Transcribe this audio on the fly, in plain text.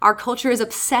Our culture is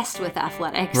obsessed with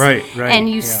athletics. Right. And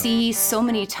you see so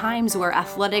many times where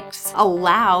athletics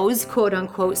allows, quote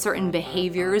unquote, certain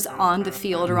behaviors on the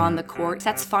field or on the court.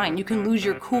 That's fine. You can lose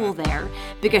your cool there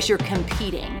because you're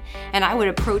competing. And I would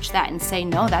approach that and say,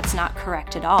 no, that's not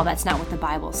correct at all. That's not what the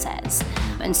Bible says.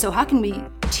 And so how can we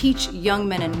teach young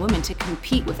men and women to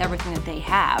compete with everything that they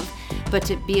have, but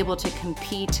to be able to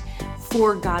compete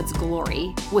for God's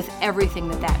glory with everything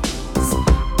that means?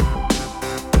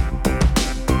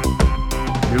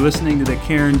 You're listening to the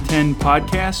Cairn 10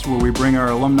 podcast, where we bring our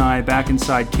alumni back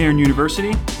inside Cairn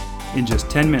University in just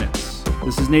 10 minutes.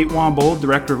 This is Nate Wombold,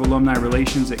 Director of Alumni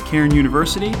Relations at Cairn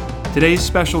University. Today's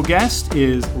special guest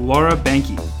is Laura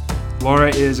Behnke. Laura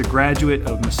is a graduate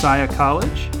of Messiah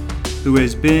College, who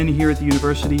has been here at the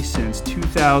university since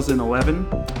 2011,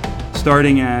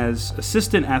 starting as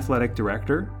Assistant Athletic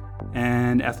Director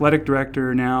and Athletic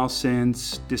Director now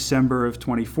since December of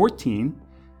 2014.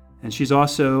 And she's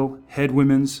also head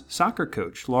women's soccer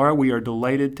coach. Laura, we are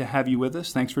delighted to have you with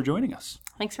us. Thanks for joining us.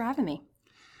 Thanks for having me.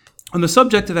 On the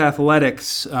subject of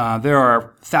athletics, there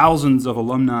are thousands of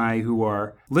alumni who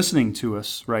are listening to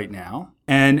us right now.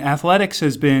 And athletics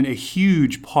has been a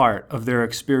huge part of their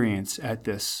experience at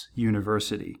this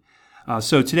university.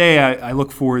 So today I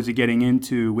look forward to getting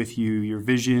into with you your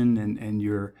vision and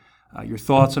your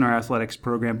thoughts on our athletics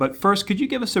program. But first, could you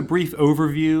give us a brief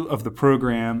overview of the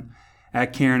program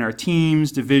at Cairn, our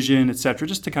teams, division, etc.,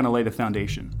 just to kind of lay the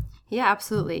foundation? Yeah,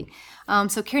 absolutely.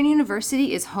 So Cairn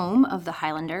University is home of the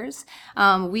Highlanders.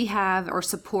 We have or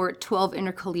support 12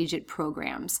 intercollegiate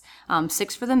programs,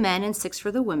 6 for the men and 6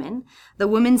 for the women. The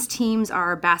women's teams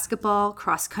are basketball,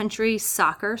 cross country,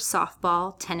 soccer,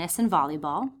 softball, tennis, and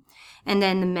volleyball. And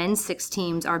then the men's 6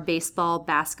 teams are baseball,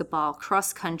 basketball,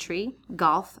 cross country,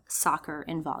 golf, soccer,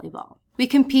 and volleyball. We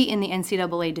compete in the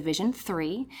NCAA Division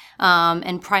III,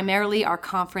 and primarily our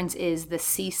conference is the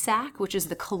CSAC, which is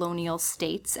the Colonial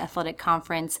States Athletic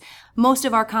Conference. Most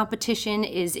of our competition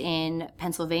is in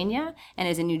Pennsylvania and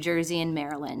is in New Jersey and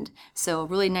Maryland. So a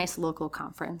really nice local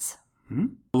conference. Mm-hmm.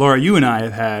 Laura, you and I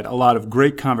have had a lot of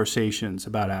great conversations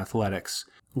about athletics.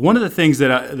 One of the things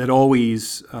that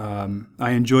always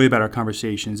I enjoy about our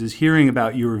conversations is hearing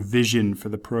about your vision for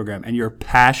the program and your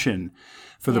passion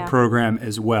for the program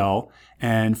as well.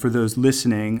 And for those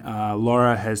listening,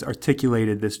 Laura has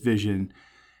articulated this vision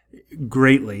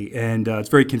greatly. And it's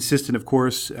very consistent, of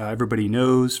course. Everybody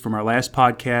knows from our last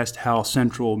podcast how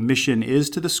central mission is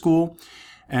to the school.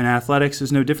 And athletics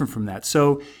is no different from that.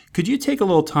 So could you take a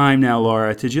little time now,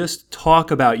 Laura, to just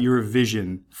talk about your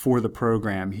vision for the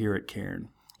program here at Cairn?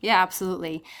 Yeah,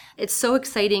 absolutely. It's so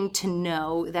exciting to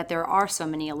know that there are so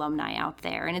many alumni out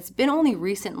there. And it's been only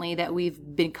recently that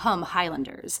we've become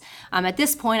Highlanders. At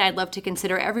this point, I'd love to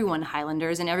consider everyone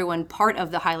Highlanders and everyone part of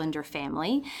the Highlander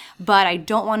family. But I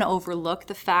don't want to overlook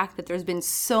the fact that there's been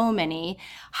so many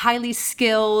highly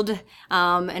skilled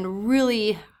and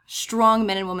really strong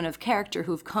men and women of character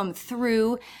who've come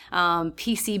through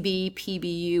PCB,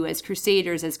 PBU as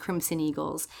Crusaders, as Crimson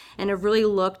Eagles, and have really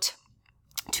looked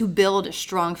to build a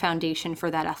strong foundation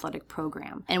for that athletic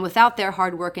program. And without their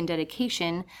hard work and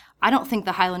dedication, I don't think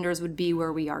the Highlanders would be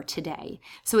where we are today.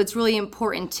 So it's really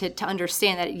important to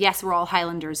understand that, yes, we're all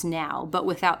Highlanders now, but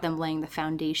without them laying the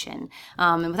foundation.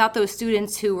 And without those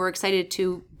students who were excited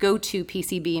to go to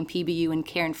PCB and PBU and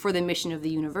Cairn for the mission of the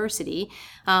university,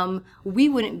 we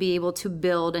wouldn't be able to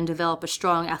build and develop a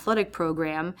strong athletic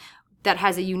program that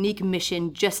has a unique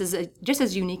mission, just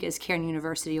as unique as Cairn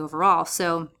University overall.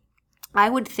 So I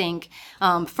would think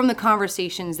from the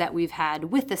conversations that we've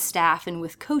had with the staff and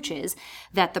with coaches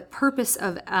that the purpose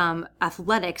of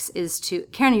athletics is to,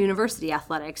 Cairn University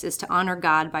athletics is to honor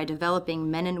God by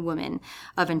developing men and women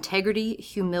of integrity,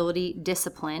 humility,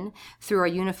 discipline through our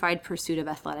unified pursuit of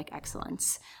athletic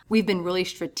excellence. We've been really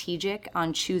strategic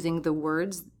on choosing the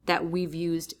words that we've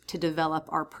used to develop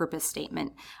our purpose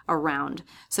statement around.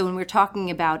 So when we're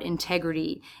talking about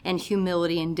integrity and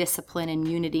humility and discipline and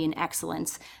unity and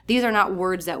excellence, these are not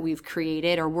words that we've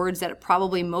created or words that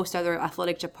probably most other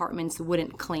athletic departments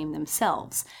wouldn't claim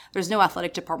themselves. There's no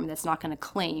athletic department that's not going to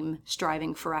claim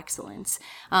striving for excellence.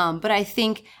 But I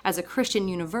think as a Christian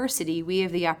university, we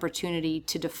have the opportunity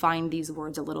to define these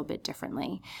words a little bit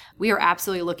differently. We are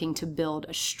absolutely looking to build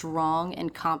a strong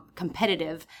and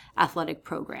competitive athletic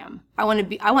program. I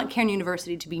want Cairn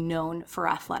University to be known for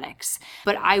athletics,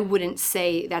 but I wouldn't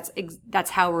say that's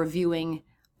how we're viewing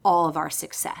all of our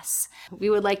success. We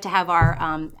would like to have our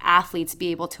athletes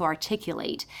be able to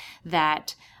articulate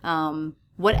that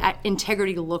what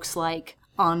integrity looks like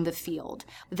on the field,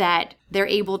 that they're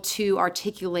able to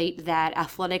articulate that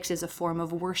athletics is a form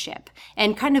of worship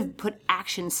and kind of put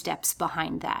action steps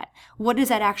behind that. What does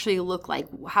that actually look like?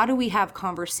 How do we have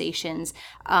conversations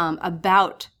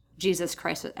about Jesus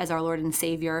Christ as our Lord and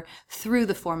Savior through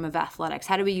the form of athletics?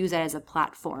 How do we use that as a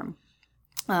platform?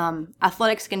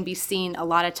 Athletics can be seen a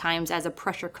lot of times as a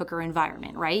pressure cooker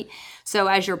environment, right? So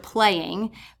as you're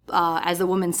playing, as a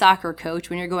women's soccer coach,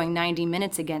 when you're going 90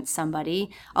 minutes against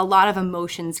somebody, a lot of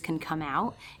emotions can come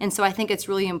out. And so I think it's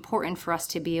really important for us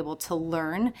to be able to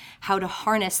learn how to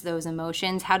harness those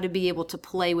emotions, how to be able to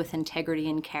play with integrity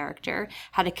and character,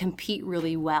 how to compete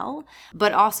really well,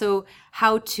 but also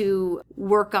how to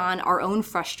work on our own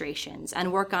frustrations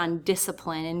and work on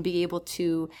discipline and be able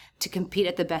to compete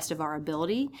at the best of our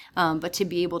ability, but to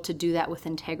be able to do that with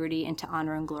integrity and to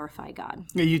honor and glorify God.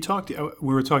 Yeah,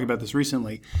 we were talking about this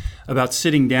recently, about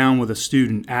sitting down with a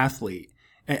student athlete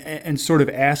and sort of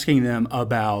asking them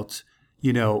about,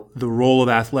 the role of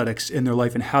athletics in their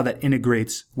life and how that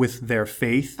integrates with their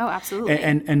faith. Oh, absolutely.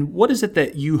 And what is it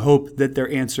that you hope that their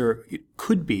answer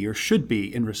could be or should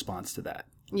be in response to that?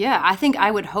 Yeah, I think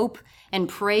I would hope and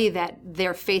pray that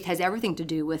their faith has everything to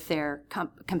do with their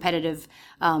competitive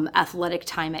athletic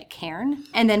time at Cairn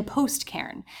and then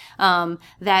post-Cairn,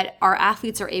 that our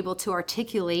athletes are able to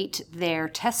articulate their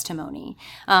testimony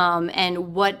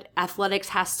and what athletics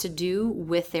has to do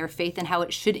with their faith and how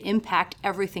it should impact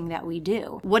everything that we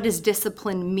do. What does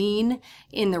discipline mean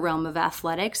in the realm of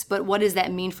athletics, but what does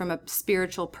that mean from a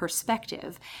spiritual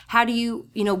perspective? How do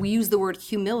we use the word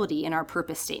humility in our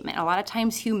purpose statement. A lot of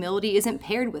times humility isn't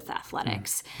paired with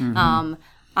athletics. Mm-hmm.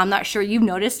 I'm not sure you've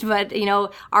noticed, but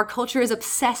our culture is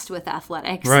obsessed with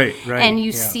athletics. Right. And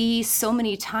you see so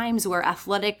many times where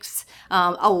athletics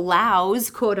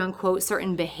allows, quote unquote,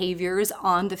 certain behaviors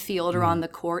on the field or on the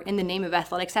court in the name of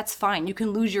athletics. That's fine. You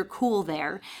can lose your cool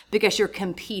there because you're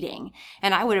competing.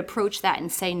 And I would approach that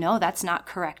and say, no, that's not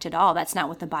correct at all. That's not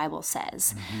what the Bible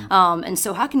says. Mm-hmm. And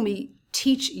so how can we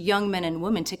teach young men and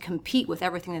women to compete with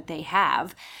everything that they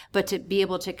have, but to be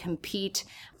able to compete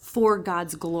for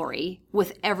God's glory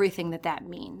with everything that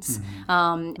means,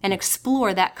 and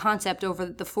explore that concept over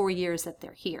the 4 years that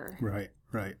they're here.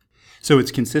 Right. So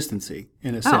it's consistency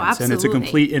in a sense, absolutely. And it's a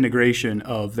complete integration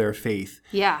of their faith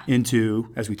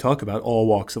into, as we talk about, all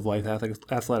walks of life,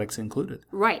 athletics included.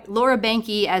 Right. Laura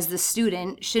Banky as the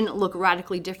student shouldn't look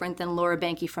radically different than Laura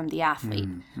Banky from the athlete.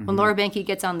 Mm-hmm. When Laura Banky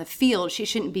gets on the field, she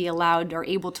shouldn't be allowed or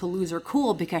able to lose her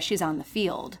cool because she's on the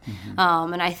field.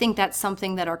 Mm-hmm. And I think that's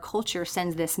something that our culture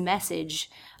sends this message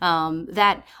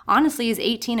that honestly is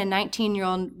 18 and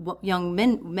 19-year-old young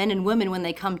men and women when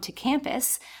they come to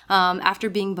campus after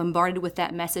being bombarded with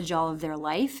that message all of their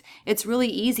life. It's really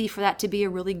easy for that to be a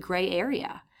really gray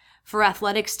area, for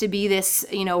athletics to be this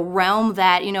realm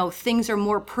that things are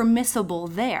more permissible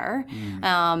there.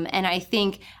 And I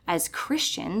think as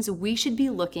Christians we should be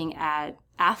looking at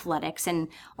athletics and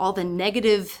all the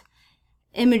negative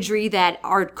imagery that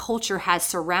our culture has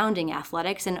surrounding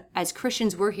athletics. And as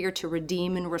Christians, we're here to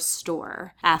redeem and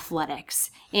restore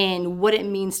athletics and what it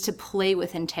means to play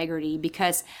with integrity.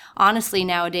 Because honestly,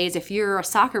 nowadays, if you're a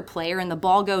soccer player and the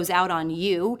ball goes out on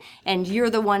you and you're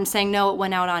the one saying, no, it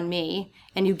went out on me,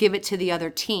 and you give it to the other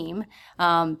team,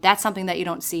 that's something that you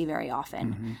don't see very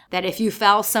often. Mm-hmm. That if you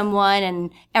foul someone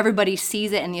and everybody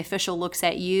sees it and the official looks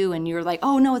at you and you're like,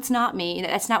 oh, no, it's not me.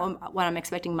 That's not what I'm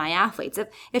expecting my athletes.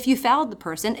 If you fouled the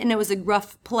person and it was a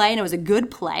rough play and it was a good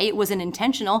play, it wasn't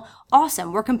intentional,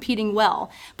 awesome, we're competing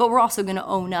well. But we're also going to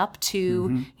own up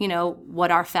to, what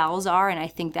our fouls are. And I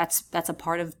think that's a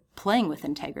part of playing with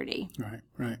integrity.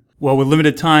 Right. Well, with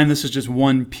limited time, this is just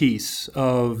one piece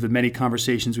of the many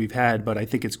conversations we've had, but I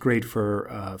think it's great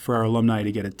for our alumni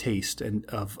to get a taste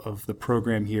of the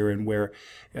program here and where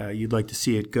you'd like to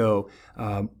see it go.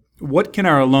 What can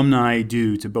our alumni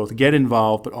do to both get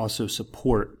involved but also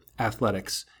support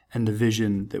athletics and the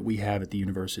vision that we have at the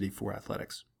university for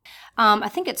athletics? I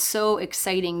think it's so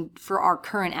exciting for our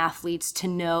current athletes to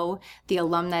know the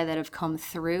alumni that have come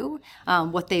through,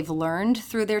 what they've learned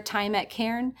through their time at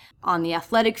Cairn on the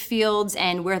athletic fields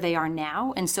and where they are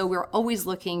now. And so we're always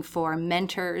looking for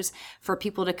mentors, for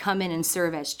people to come in and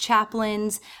serve as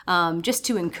chaplains, just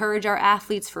to encourage our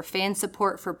athletes, for fan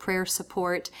support, for prayer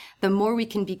support. The more we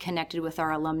can be connected with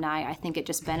our alumni, I think it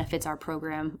just benefits our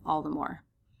program all the more.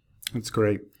 That's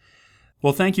great.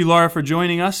 Well, thank you, Laura, for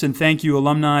joining us, and thank you,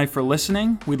 alumni, for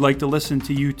listening. We'd like to listen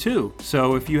to you, too.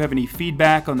 So if you have any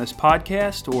feedback on this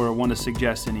podcast or want to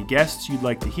suggest any guests you'd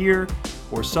like to hear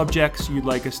or subjects you'd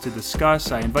like us to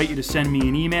discuss, I invite you to send me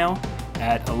an email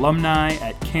at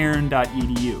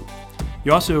alumni@cairn.edu.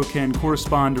 You also can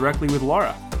correspond directly with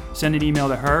Laura. Send an email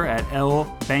to her at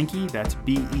lbehnke, that's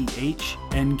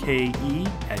BEHNKE,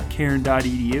 at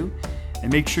cairn.edu.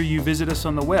 And make sure you visit us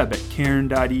on the web at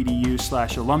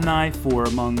cairn.edu/alumni for,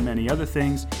 among many other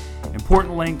things,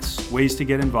 important links, ways to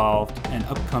get involved, and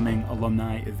upcoming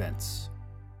alumni events.